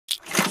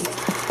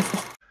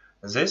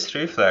This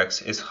reflex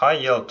is high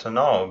yield to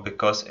know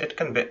because it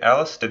can be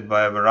elicited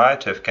by a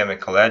variety of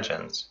chemical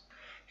agents.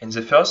 In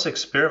the first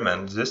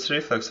experiment, this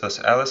reflex was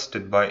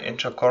elicited by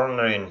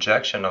intracoronary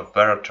injection of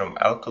barotraum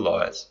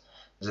alkaloids.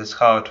 This is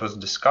how it was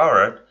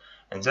discovered,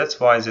 and that's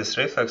why this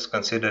reflex is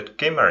considered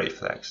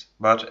chemoreflex.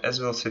 But as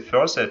we'll see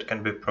further, it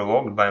can be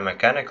provoked by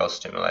mechanical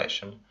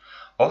stimulation.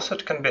 Also,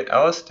 it can be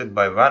elicited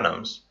by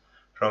venoms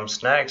from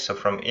snakes or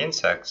from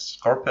insects,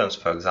 scorpions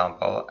for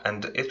example,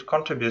 and it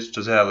contributes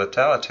to their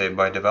lethality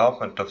by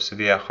development of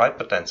severe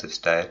hypotensive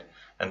state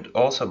and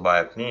also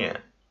by apnea.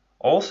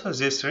 Also,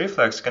 this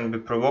reflex can be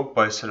provoked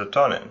by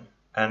serotonin,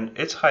 and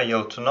it's high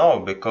yield to know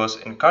because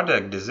in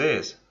cardiac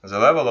disease, the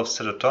level of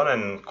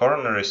serotonin in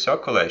coronary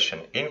circulation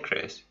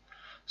increases.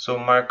 So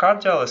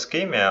myocardial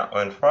ischemia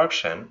or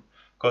infarction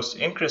causes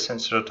increase in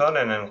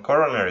serotonin in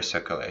coronary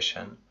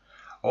circulation.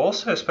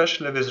 Also,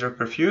 especially with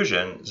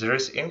reperfusion, there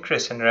is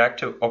increase in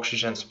reactive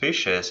oxygen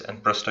species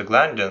and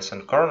prostaglandins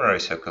in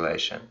coronary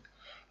circulation.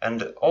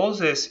 And all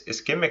these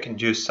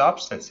ischemic-induced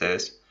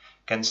substances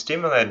can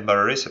stimulate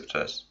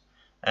baroreceptors.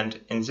 And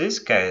in this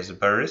case,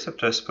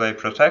 baroreceptors play a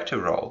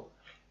protective role.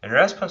 In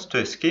response to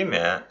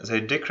ischemia,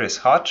 they decrease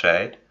heart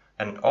rate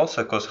and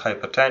also cause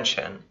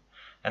hypotension.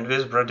 And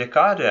with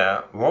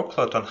bradycardia,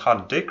 workload on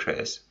heart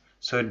decreases,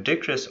 so it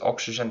decreases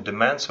oxygen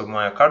demands of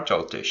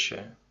myocardial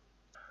tissue.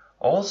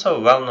 Also a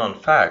well-known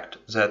fact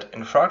that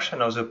infarction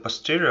of the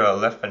posterior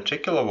left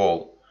ventricular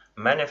wall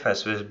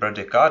manifests with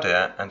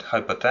bradycardia and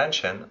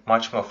hypotension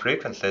much more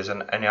frequently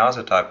than any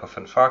other type of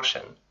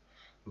infarction.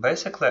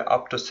 Basically,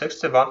 up to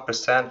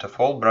 61% of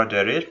all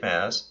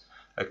bradyarrhythmias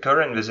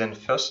occurring within the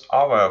first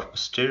hour of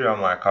posterior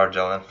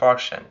myocardial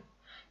infarction,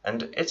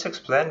 and it's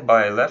explained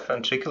by left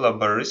ventricular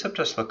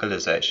baroreceptors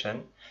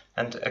localization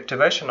and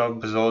activation of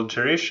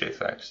Bezold-Jarisch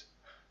reflex.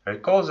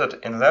 Recall that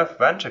in left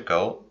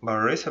ventricle,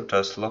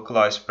 baroreceptors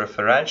localize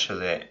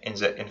preferentially in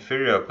the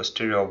inferior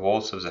posterior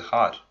walls of the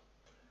heart.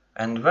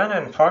 And when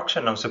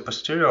infarction of the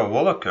posterior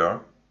wall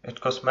occurs,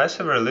 it causes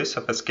massive release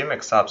of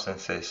ischemic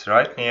substances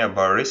right near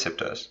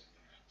baroreceptors.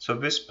 So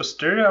with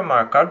posterior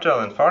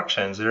myocardial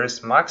infarction, there is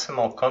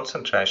maximal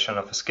concentration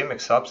of ischemic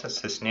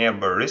substances near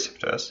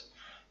baroreceptors,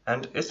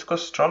 and it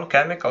causes strong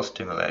chemical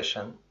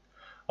stimulation.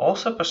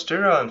 Also,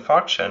 posterior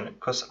infarction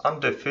causes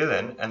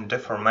undefilling and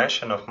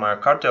deformation of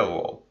myocardial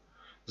wall,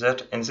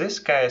 that in this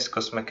case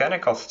cause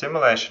mechanical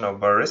stimulation of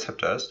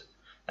baroreceptors,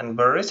 and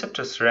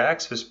baroreceptors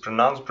react with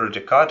pronounced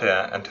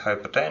bradycardia and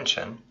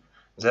hypotension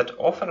that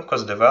often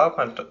cause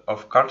development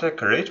of cardiac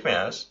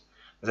arrhythmias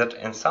that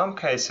in some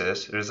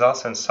cases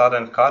results in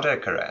sudden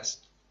cardiac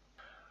arrest.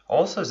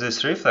 Also,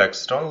 this reflex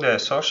is strongly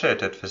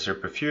associated with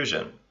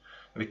reperfusion,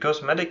 because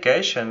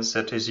medications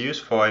that is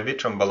used for IV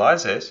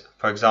thrombolysis,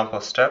 for example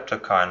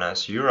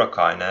streptokinase,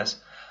 urokinase,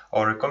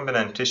 or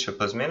recombinant tissue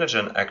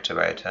plasminogen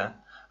activator,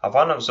 are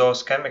one of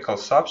those chemical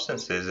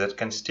substances that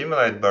can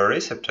stimulate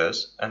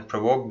baroreceptors and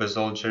provoke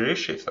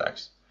Bezold-Jarisch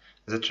reflex,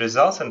 that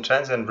results in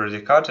transient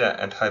bradycardia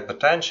and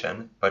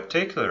hypotension,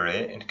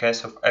 particularly in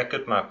case of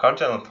acute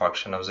myocardial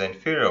infarction of the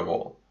inferior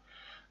wall.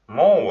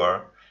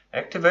 Moreover,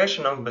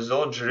 activation of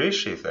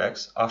Bezold-Jarisch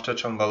reflex after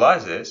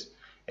thrombolysis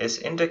is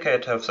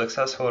indicator of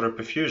successful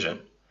reperfusion,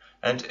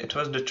 and it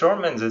was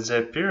determined that the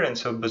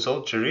appearance of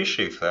Bezold-Jarisch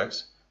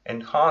reflex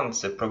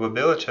enhanced the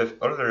probability of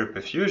early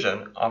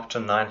reperfusion up to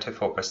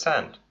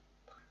 94%.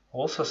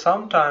 Also,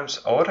 sometimes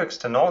aortic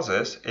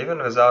stenosis, even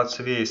without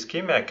severe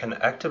ischemia, can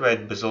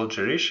activate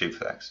Bezold-Jarisch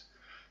reflex,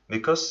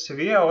 because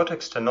severe aortic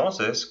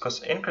stenosis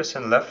causes increase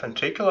in left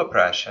ventricular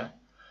pressure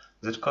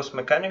that cause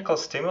mechanical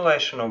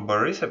stimulation of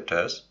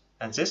baroreceptors,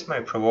 and this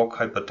may provoke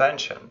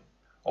hypotension.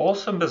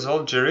 Also,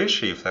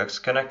 Bezold-Jarisch reflex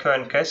can occur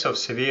in case of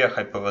severe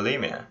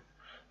hypovolemia,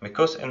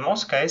 because in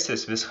most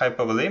cases with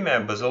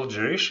hypovolemia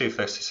Bezold-Jarisch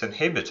reflex is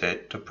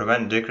inhibited to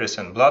prevent decrease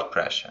in blood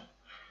pressure.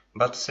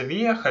 But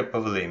severe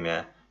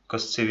hypovolemia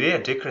causes severe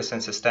decrease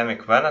in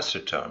systemic venous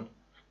return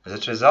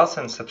that results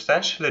in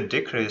substantially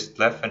decreased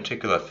left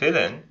ventricular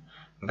filling,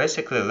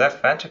 basically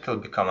left ventricle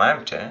become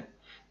empty,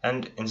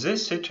 and in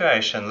this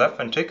situation left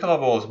ventricular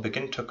walls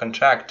begin to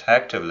contract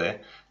actively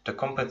to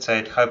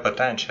compensate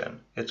hypotension.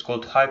 It's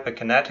called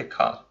hyperkinetic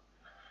heart.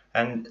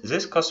 And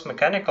this causes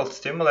mechanical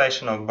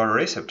stimulation of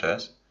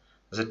baroreceptors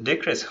that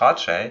decrease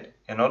heart rate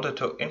in order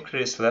to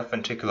increase left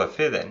ventricular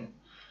filling,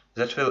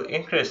 that will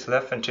increase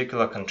left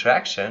ventricular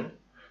contraction,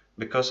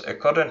 because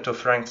according to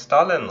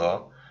Frank-Stalin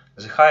law,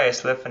 the higher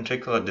is left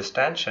ventricular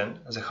distension,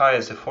 the higher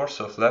is the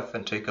force of left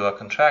ventricular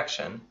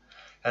contraction,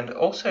 and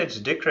also its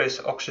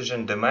decreased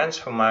oxygen demands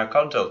for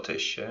myocardial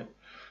tissue.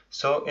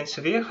 So in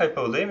severe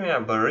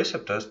hypovolemia,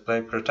 baroreceptors play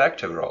a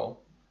protective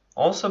role.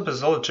 Also,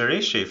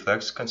 Bezold-Jarisch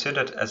reflex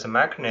considered as a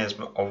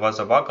mechanism of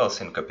Vasovagal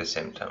syncope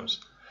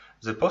symptoms.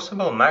 The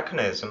possible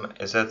mechanism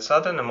is that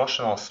sudden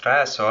emotional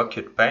stress or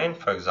acute pain,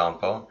 for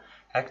example,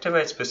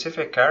 activates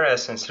specific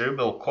areas in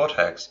cerebral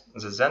cortex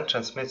that then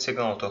transmit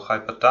signal to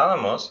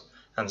hypothalamus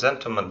and then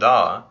to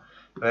medulla,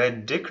 where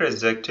it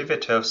decreases the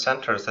activity of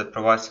centers that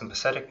provide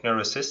sympathetic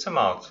nervous system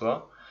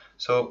outflow,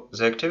 so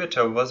the activity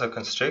of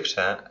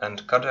vasoconstrictor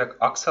and cardiac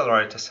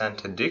accelerator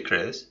center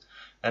decrease,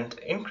 and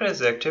increase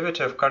the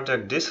activity of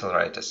cardiac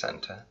decelerate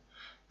center.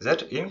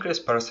 That increase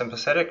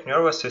parasympathetic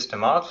nervous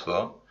system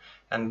outflow,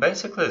 and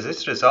basically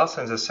this results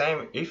in the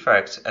same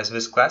effects as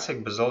with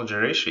classic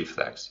Bezold-Jarisch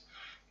reflex.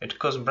 It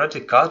causes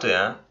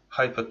bradycardia,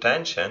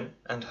 hypotension,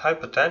 and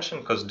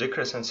hypotension causes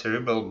decrease in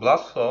cerebral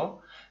blood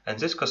flow, and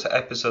this causes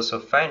episodes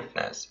of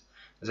faintness.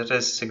 That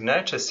is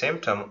signature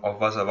symptom of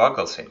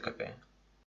vasovagal syncope.